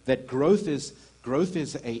that growth is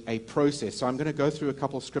a process. So I'm going to go through a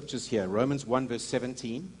couple of scriptures here. Romans 1, verse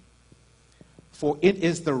 17. For it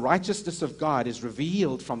is the righteousness of God is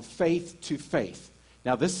revealed from faith to faith.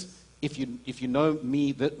 Now this, if you know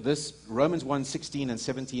me, this Romans 1, 16 and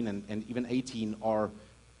 17 and even 18 are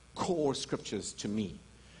core scriptures to me.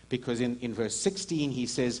 Because in verse 16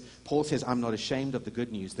 Paul says, I'm not ashamed of the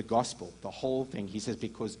good news, the gospel, the whole thing. He says,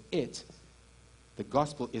 because the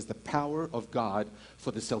gospel is the power of God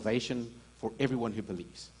for the salvation for everyone who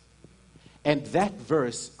believes. And that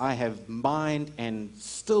verse I have mined and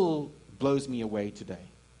still blows me away today.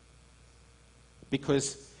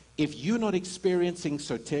 Because if you're not experiencing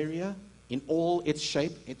soteria in all its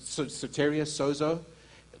shape, soteria, sozo,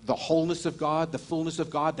 the wholeness of God, the fullness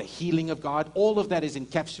of God, the healing of God, all of that is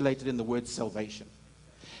encapsulated in the word salvation.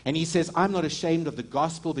 And he says, I'm not ashamed of the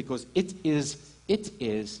gospel because it is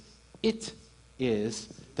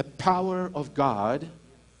the power of God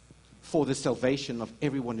for the salvation of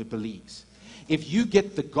everyone who believes. If you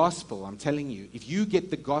get the gospel, I'm telling you, if you get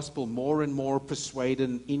the gospel more and more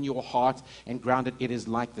persuaded in your heart and grounded, it is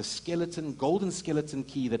like the golden skeleton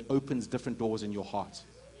key that opens different doors in your heart.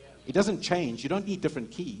 It doesn't change. You don't need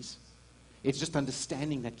different keys. It's just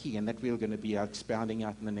understanding that key, and that we're going to be expounding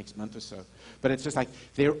out in the next month or so. But it's just like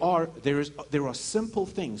there are simple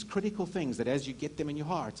things, critical things that as you get them in your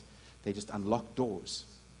heart, they just unlock doors.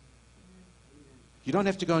 You don't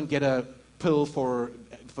have to go and get a pill for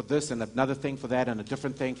this and another thing for that and a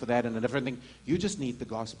different thing for that and a different thing. You just need the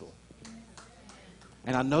gospel.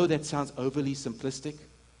 And I know that sounds overly simplistic,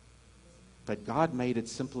 but God made it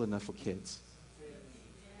simple enough for kids.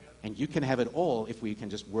 And you can have it all if we can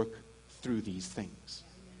just work through these things.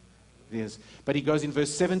 But he goes in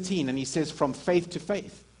verse 17 and he says, from faith to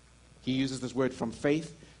faith. He uses this word, from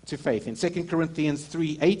faith to faith. In 2 Corinthians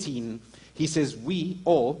 3:18, he says, we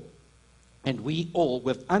all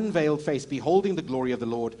with unveiled face, beholding the glory of the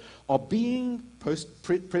Lord, are being,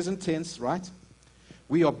 present tense, right?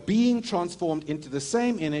 We are being transformed into the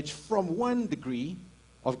same image from one degree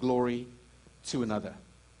of glory to another.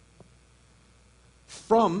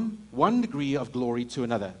 From one degree of glory to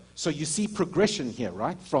another. So you see progression here,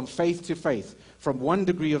 right? From faith to faith. From one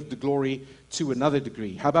degree of the glory to another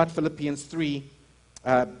degree. How about Philippians 3,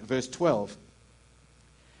 verse 12?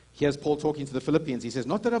 Here's Paul talking to the Philippians. He says,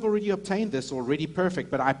 not that I've already obtained this, already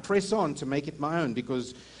perfect, but I press on to make it my own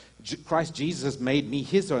because Christ Jesus has made me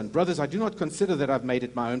his own. Brothers, I do not consider that I've made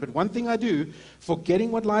it my own, but one thing I do,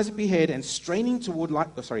 forgetting what lies behind and straining toward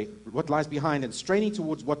what lies behind and straining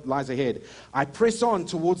towards what lies ahead, I press on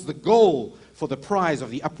towards the goal for the prize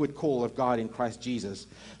of the upward call of God in Christ Jesus.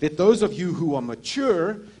 Let those of you who are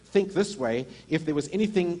mature think this way. If there was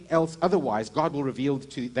anything else otherwise, God will reveal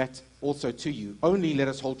that also to you. Only let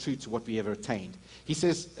us hold true to what we have attained. He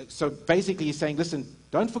says, so basically he's saying, listen,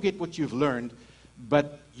 don't forget what you've learned,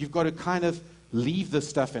 but you've got to kind of leave this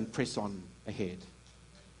stuff and press on ahead.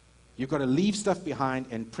 You've got to leave stuff behind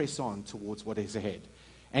and press on towards what is ahead.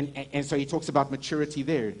 And so he talks about maturity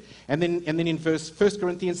there. And then in 1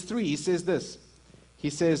 Corinthians 3, he says this. He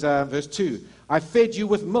says, verse 2, I fed you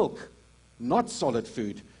with milk, not solid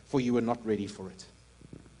food, for you were not ready for it.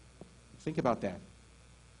 Think about that.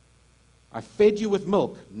 I fed you with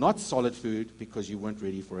milk, not solid food, because you weren't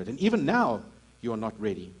ready for it. And even now, you are not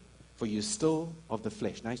ready, for you're still of the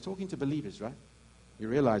flesh. Now, he's talking to believers, right? You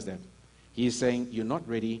realize that. He is saying, you're not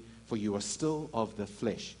ready, for you are still of the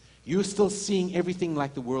flesh. You're still seeing everything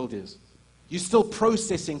like the world is. You're still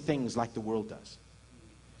processing things like the world does.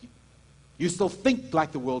 You still think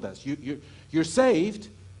like the world does. You're saved,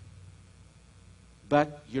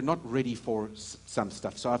 but you're not ready for some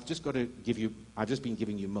stuff. So I've just been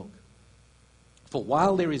giving you milk. For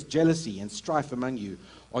while there is jealousy and strife among you,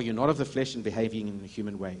 are you not of the flesh and behaving in the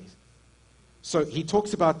human ways? So he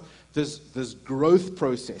talks about this growth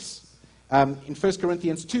process. In 1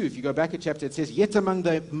 Corinthians 2, if you go back a chapter, it says, yet among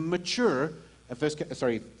the mature, 2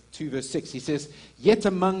 verse 6, he says, yet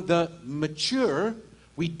among the mature,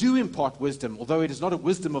 we do impart wisdom, although it is not a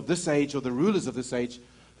wisdom of this age or the rulers of this age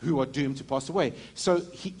who are doomed to pass away. So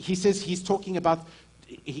he says he's talking about,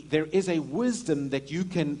 there is a wisdom that you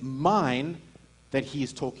can mine that he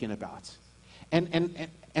is talking about.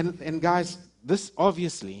 And guys, this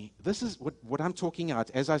is what I'm talking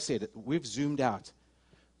about. As I said, we've zoomed out.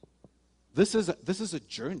 This is a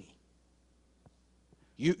journey.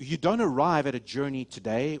 You don't arrive at a journey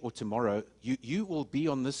today or tomorrow. You will be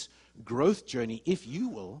on this growth journey if you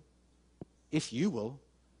will. You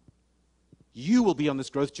will be on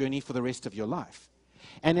this growth journey for the rest of your life.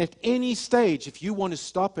 And at any stage, if you want to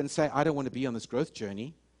stop and say, I don't want to be on this growth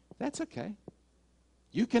journey, that's okay.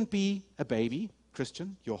 You can be a baby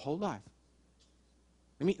Christian your whole life.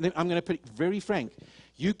 I'm going to put it very frank.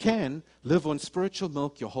 You can live on spiritual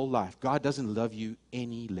milk your whole life. God doesn't love you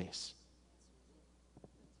any less.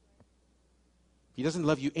 He doesn't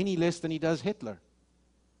love you any less than he does Hitler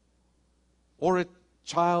or a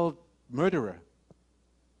child murderer.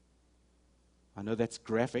 I know that's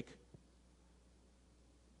graphic,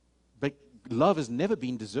 but love has never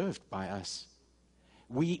been deserved by us.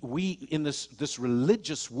 We in this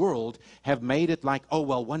religious world have made it like, oh,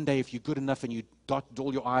 well, one day if you're good enough and you dot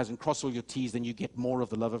all your I's and cross all your T's, then you get more of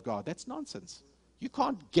the love of God. That's nonsense. You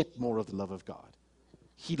can't get more of the love of God.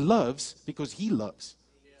 He loves because he loves.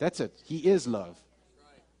 That's it. He is love.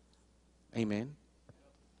 Amen.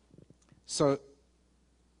 So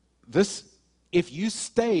if you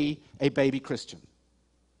stay a baby Christian,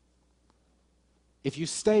 if you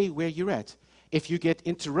stay where you're at, if you get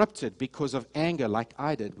interrupted because of anger like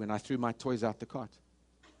I did when I threw my toys out the cot.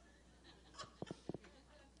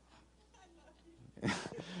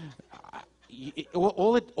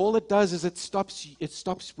 All it does is it stops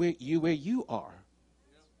where you are.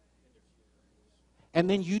 And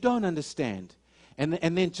then you don't understand. And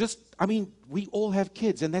then we all have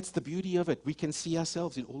kids, and that's the beauty of it. We can see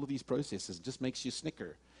ourselves in all of these processes. It just makes you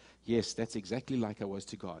snicker. Yes, that's exactly like I was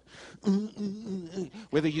to God.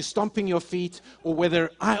 Whether you're stomping your feet or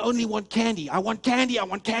whether I only want candy. I want candy, I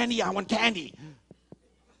want candy, I want candy.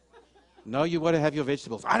 No, you want to have your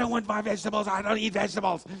vegetables. I don't want my vegetables. I don't eat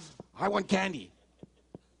vegetables. I want candy.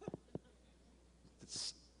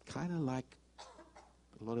 It's kind of like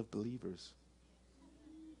a lot of believers.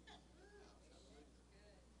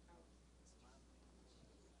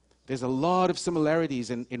 There's a lot of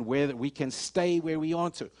similarities in where that we can stay where we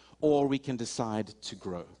want to, or we can decide to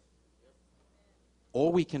grow.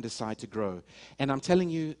 Or we can decide to grow. And I'm telling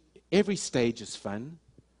you, every stage is fun.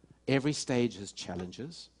 Every stage has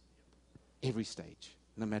challenges. Every stage,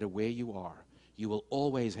 no matter where you are, you will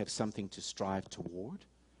always have something to strive toward.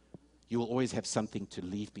 You will always have something to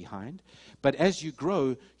leave behind. But as you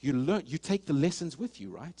grow, you learn. You take the lessons with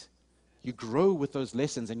you, right? You grow with those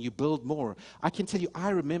lessons and you build more. I can tell you,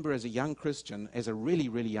 I remember as a young Christian, as a really,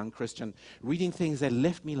 really young Christian, reading things that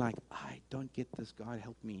left me like, I don't get this, God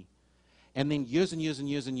help me. And then years and years and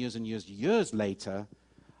years and years and years later,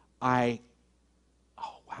 I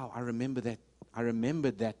remember that. I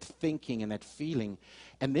remembered that thinking and that feeling.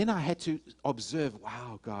 And then I had to observe,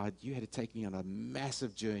 wow, God, you had to take me on a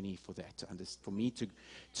massive journey for that, for me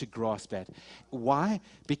to grasp that. Why?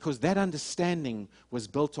 Because that understanding was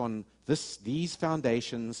built on these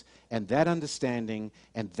foundations and that understanding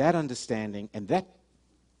and that understanding and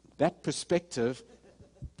that perspective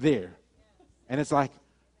there. And it's like,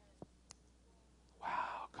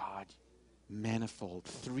 wow, God, manifold,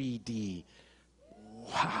 3D,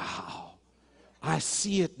 wow. I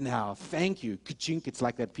see it now. Thank you. Ka-chink, it's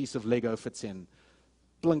like that piece of Lego fits in.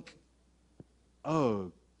 Blink.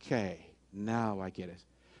 Okay, now I get it.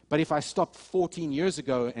 But if I stopped 14 years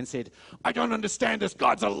ago and said, I don't understand this,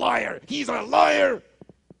 God's a liar. He's a liar.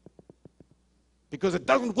 Because it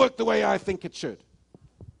doesn't work the way I think it should.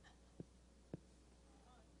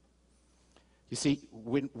 You see,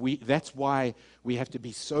 that's why we have to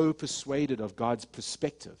be so persuaded of God's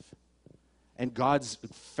perspective. And God's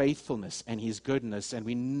faithfulness and his goodness, and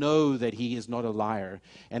we know that he is not a liar,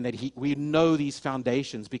 and that we know these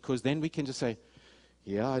foundations, because then we can just say,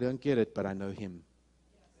 yeah, I don't get it, but I know him.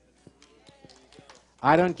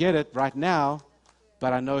 I don't get it right now,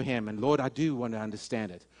 but I know him, and Lord, I do want to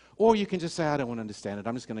understand it. Or you can just say, I don't want to understand it.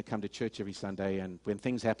 I'm just going to come to church every Sunday, and when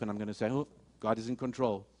things happen, I'm going to say, oh, God is in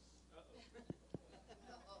control.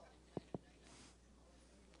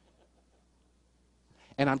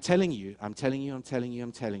 And I'm telling you,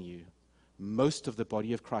 most of the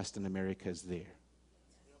body of Christ in America is there.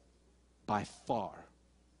 By far.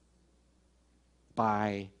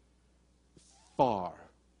 By far.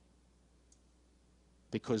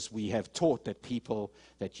 Because we have taught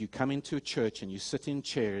that you come into a church and you sit in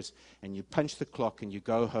chairs and you punch the clock and you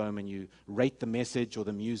go home and you rate the message or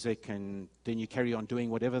the music and then you carry on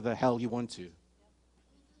doing whatever the hell you want to.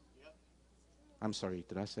 I'm sorry,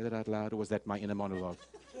 did I say that out loud, or was that my inner monologue?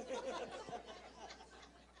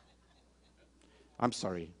 I'm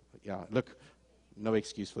sorry. Yeah, look, no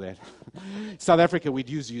excuse for that. South Africa, we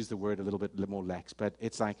do use the word a little bit more lax, but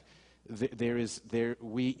it's like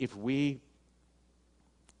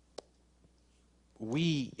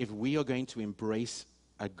if we are going to embrace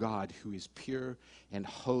a God who is pure and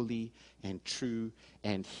holy and true,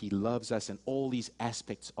 and he loves us and all these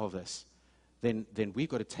aspects of us, then we've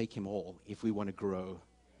got to take him all if we want to grow.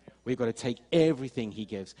 We've got to take everything he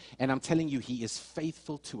gives. And I'm telling you, he is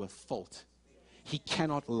faithful to a fault. He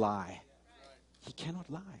cannot lie. He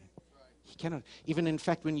cannot lie. He cannot. Even in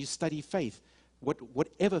fact, when you study faith,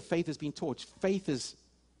 whatever faith has been taught, faith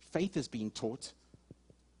is being taught.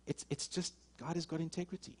 It's just God has got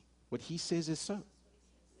integrity. What he says is so.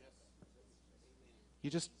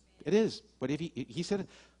 It is. But if he said it,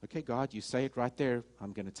 okay, God, you say it right there,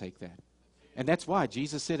 I'm going to take that. And that's why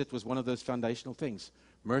Jesus said it was one of those foundational things.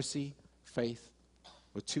 Mercy, faith,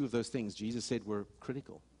 were two of those things Jesus said were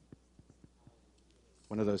critical.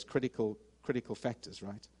 One of those critical factors,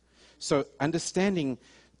 right? So understand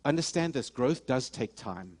this, growth does take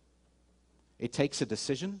time. It takes a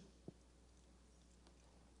decision.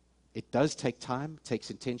 It does take time,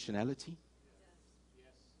 takes intentionality.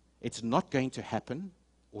 It's not going to happen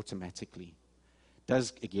automatically.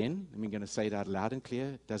 I'm going to say that loud and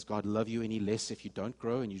clear, does God love you any less if you don't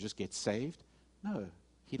grow and you just get saved? No,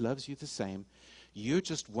 he loves you the same. You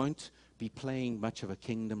just won't be playing much of a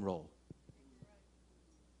kingdom role.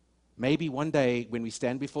 Maybe one day when we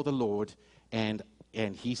stand before the Lord and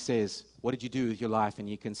he says, what did you do with your life? And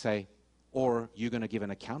you can say, or you're going to give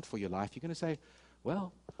an account for your life. You're going to say,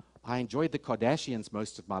 well, I enjoyed the Kardashians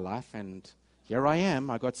most of my life, and here I am,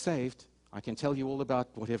 I got saved. I can tell you all about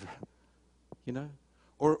whatever, you know.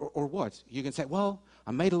 Or what? You can say, well,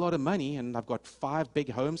 I made a lot of money, and I've got 5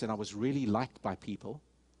 big homes, and I was really liked by people.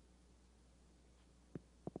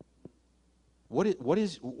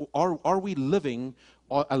 Are we living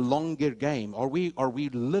a longer game? Are we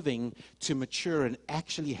living to mature and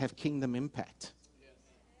actually have kingdom impact?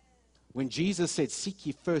 When Jesus said, seek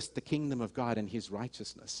ye first the kingdom of God and his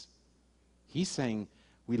righteousness, he's saying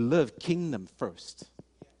we live kingdom first.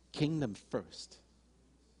 Kingdom first.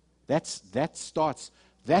 That's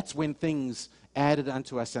when things added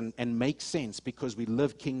unto us and make sense, because we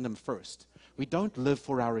live kingdom first. We don't live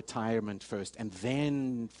for our retirement first and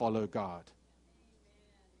then follow God.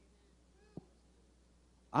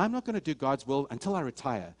 I'm not going to do God's will until I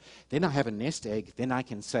retire. Then I have a nest egg. Then I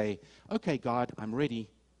can say, okay, God, I'm ready.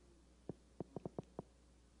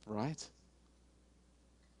 Right?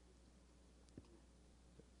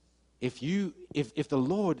 If the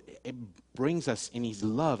Lord brings us in his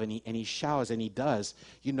love and he showers and he does,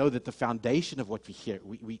 you know that the foundation of what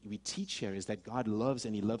we teach here is that God loves,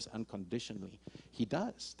 and he loves unconditionally. He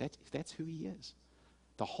does. That's who he is.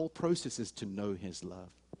 The whole process is to know his love.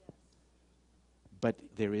 But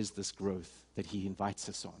there is this growth that he invites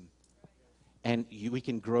us on. And we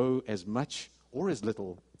can grow as much or as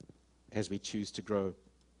little as we choose to grow.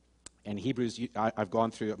 And Hebrews, I've gone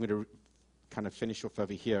through, I'm going to kind of finish off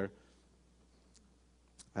over here.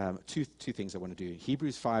 Two things I want to do.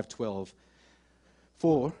 Hebrews 5:12.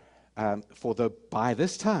 For though by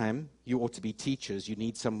this time you ought to be teachers, you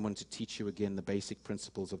need someone to teach you again the basic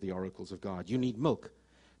principles of the oracles of God. You need milk,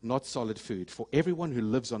 not solid food. For everyone who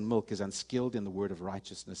lives on milk is unskilled in the word of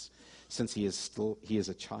righteousness, since he is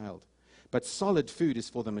a child. But solid food is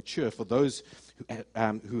for the mature, for those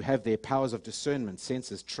who have their powers of discernment,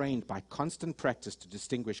 senses trained by constant practice to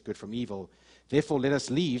distinguish good from evil. Therefore, let us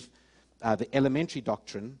leave the elementary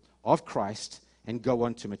doctrine of Christ and go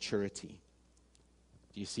on to maturity.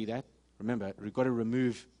 Do you see that? Remember, we've got to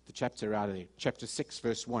remove the chapter out of there. Chapter 6,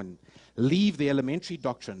 verse 1. Leave the elementary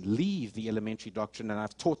doctrine. Leave the elementary doctrine. And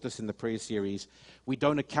I've taught this in the prayer series. We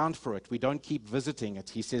don't account for it. We don't keep visiting it.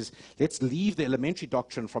 He says, let's leave the elementary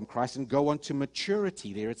doctrine from Christ and go on to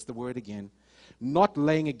maturity. There it's the word again. Not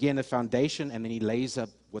laying again a foundation, and then he lays up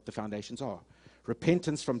what the foundations are.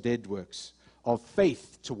 Repentance from dead works, of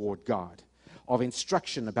faith toward God, of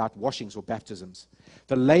instruction about washings or baptisms,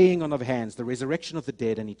 the laying on of hands, the resurrection of the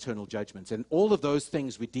dead, and eternal judgments. And all of those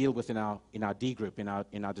things we deal with in our D group, in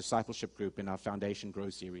our discipleship group, in our Foundation Grow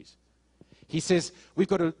series. He says we've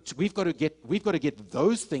got to get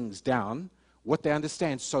those things down, what they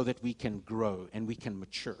understand, so that we can grow and we can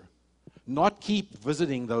mature. Not keep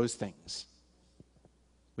visiting those things.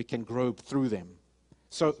 We can grow through them.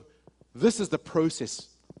 So this is the process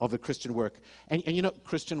of the Christian work. And you know,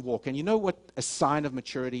 Christian walk. And you know what a sign of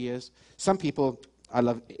maturity is? Some people, I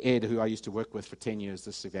love Ed, who I used to work with for 10 years,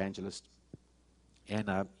 this evangelist.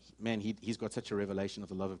 And man, he's got such a revelation of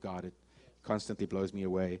the love of God. It constantly blows me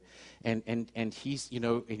away. And he's, you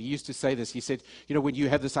know, and he used to say this. He said, you know, when you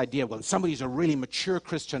have this idea, well, somebody's a really mature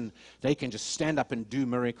Christian, they can just stand up and do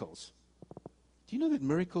miracles. Do you know that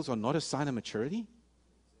miracles are not a sign of maturity?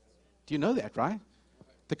 Do you know that, right?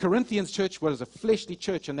 The Corinthians church was a fleshly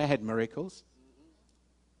church, and they had miracles.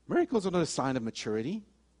 Miracles are not a sign of maturity.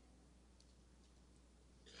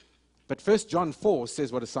 But 1 John 4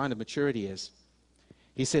 says what a sign of maturity is.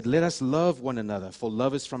 He said, let us love one another, for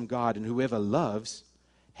love is from God, and whoever loves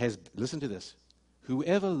has, listen to this,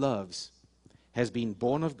 whoever loves has been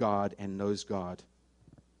born of God and knows God.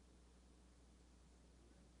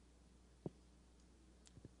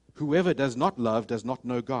 Whoever does not love does not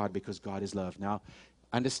know God, because God is love. Now,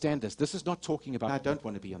 understand this. This is not talking about, I don't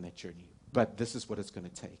want to be on that journey, but this is what it's going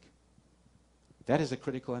to take. That is a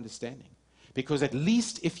critical understanding. Because at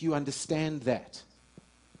least if you understand that,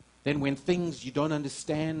 then when things you don't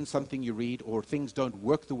understand, something you read, or things don't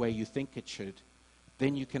work the way you think it should,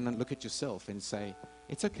 then you can look at yourself and say,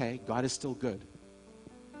 it's okay, God is still good.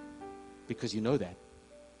 Because you know that.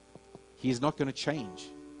 He is not going to change.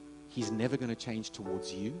 He's never going to change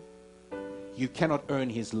towards you. You cannot earn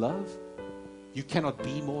His love. You cannot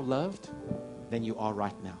be more loved than you are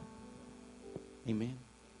right now. Amen.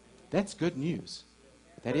 That's good news.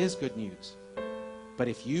 That is good news. But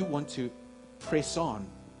if you want to press on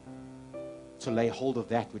to lay hold of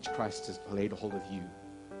that which Christ has laid hold of you,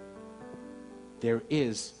 there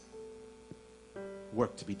is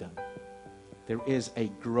work to be done. There is a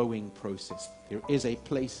growing process. There is a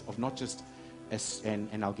place of not just,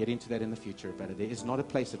 and I'll get into that in the future, but there is not a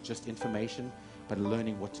place of just information, but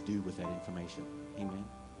learning what to do with that information. Amen.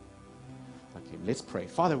 Okay, let's pray.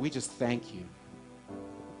 Father, we just thank you.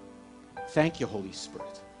 Thank you, Holy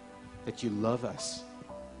Spirit, that you love us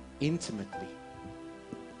intimately.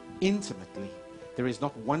 Intimately. There is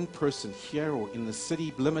not one person here or in the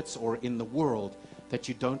city limits or in the world that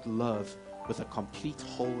you don't love with a complete,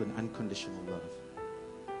 whole, and unconditional love.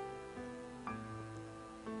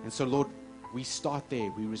 And so, Lord, we start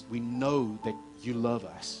there. We know that you love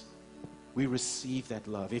us. We receive that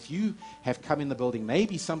love. If you have come in the building,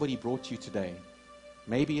 maybe somebody brought you today.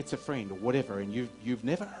 Maybe it's a friend or whatever, and you've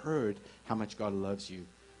never heard how much God loves you.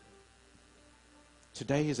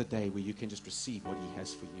 Today is a day where you can just receive what He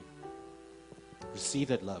has for you. Receive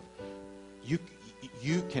that love. You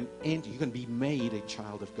can be made a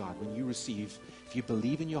child of God when you receive. If you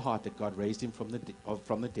believe in your heart that God raised Him from the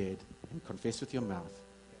dead, and confess with your mouth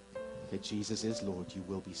that Jesus is Lord, you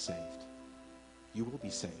will be saved. You will be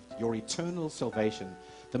saved. Your eternal salvation,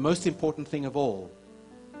 the most important thing of all,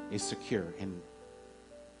 is secure, and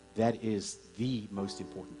that is the most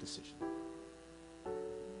important decision.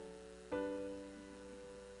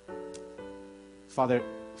 Father,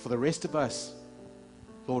 for the rest of us,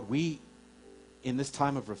 Lord, in this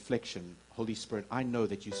time of reflection, Holy Spirit, I know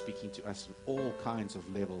that you're speaking to us in all kinds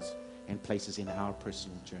of levels and places in our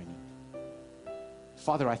personal journey.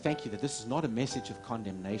 Father, I thank you that this is not a message of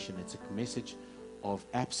condemnation. It's a message of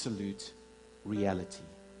absolute reality.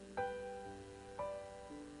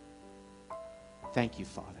 Thank you,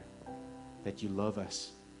 Father, that you love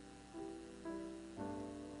us,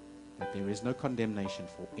 that there is no condemnation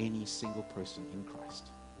for any single person in Christ.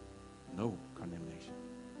 No condemnation.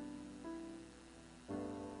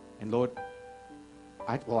 And Lord,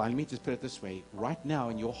 let me just put it this way. Right now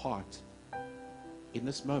in your heart, in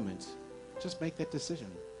this moment, just make that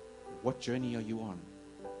decision. What journey are you on?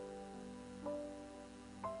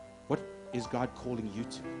 What is God calling you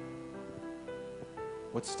to?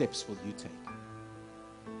 What steps will you take?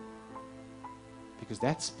 Because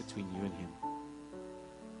that's between you and Him.